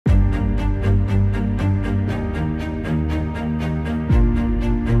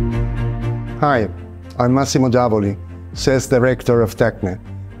Hi, I'm Massimo Davoli, Sales Director of Techne,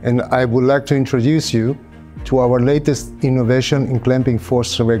 and I would like to introduce you to our latest innovation in clamping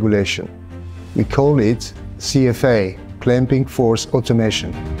force regulation. We call it CFA, Clamping Force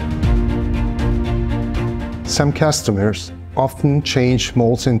Automation. Some customers often change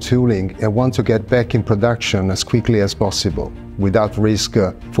molds and tooling and want to get back in production as quickly as possible, without risk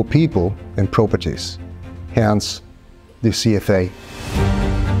for people and properties. Hence, the CFA.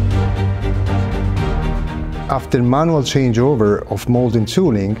 After manual changeover of mold and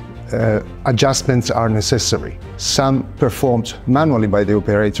tooling, adjustments are necessary. Some performed manually by the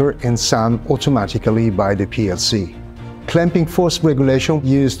operator and some automatically by the PLC. Clamping force regulation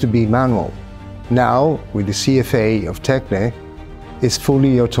used to be manual. Now, with the CFA of Techne, it's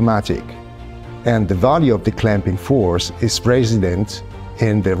fully automatic, and the value of the clamping force is resident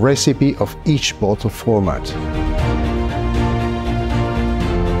in the recipe of each bottle format.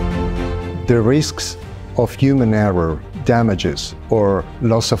 The risks of human error, damages, or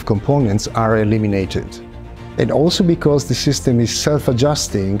loss of components are eliminated. And also because the system is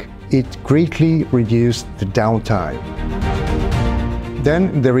self-adjusting, it greatly reduced the downtime.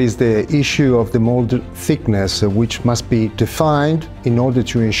 Then there is the issue of the mold thickness, which must be defined in order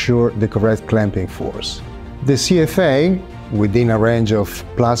to ensure the correct clamping force. The CFA, within a range of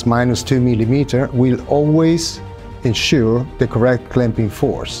 ±2 mm, will always ensure the correct clamping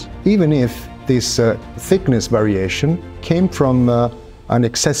force, even if this thickness variation came from an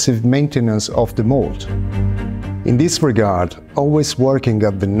excessive maintenance of the mold. In this regard, always working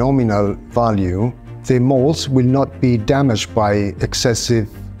at the nominal value, the molds will not be damaged by excessive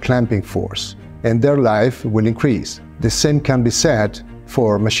clamping force, and their life will increase. The same can be said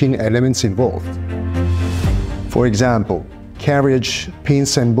for machine elements involved. For example, carriage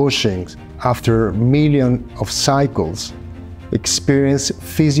pins and bushings, after millions of cycles, experience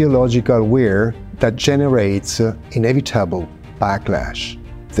physiological wear that generates inevitable backlash.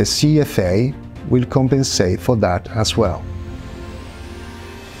 The CFA will compensate for that as well.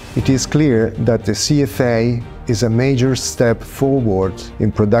 It is clear that the CFA is a major step forward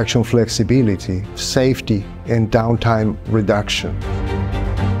in production flexibility, safety, and downtime reduction.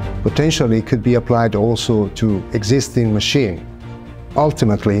 Potentially, it could be applied also to existing machines.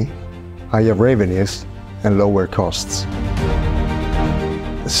 Ultimately, higher revenues and lower costs.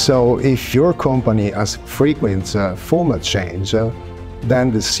 So if your company has frequent format change,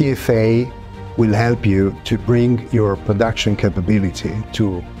 then the CFA will help you to bring your production capability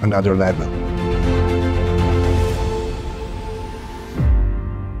to another level.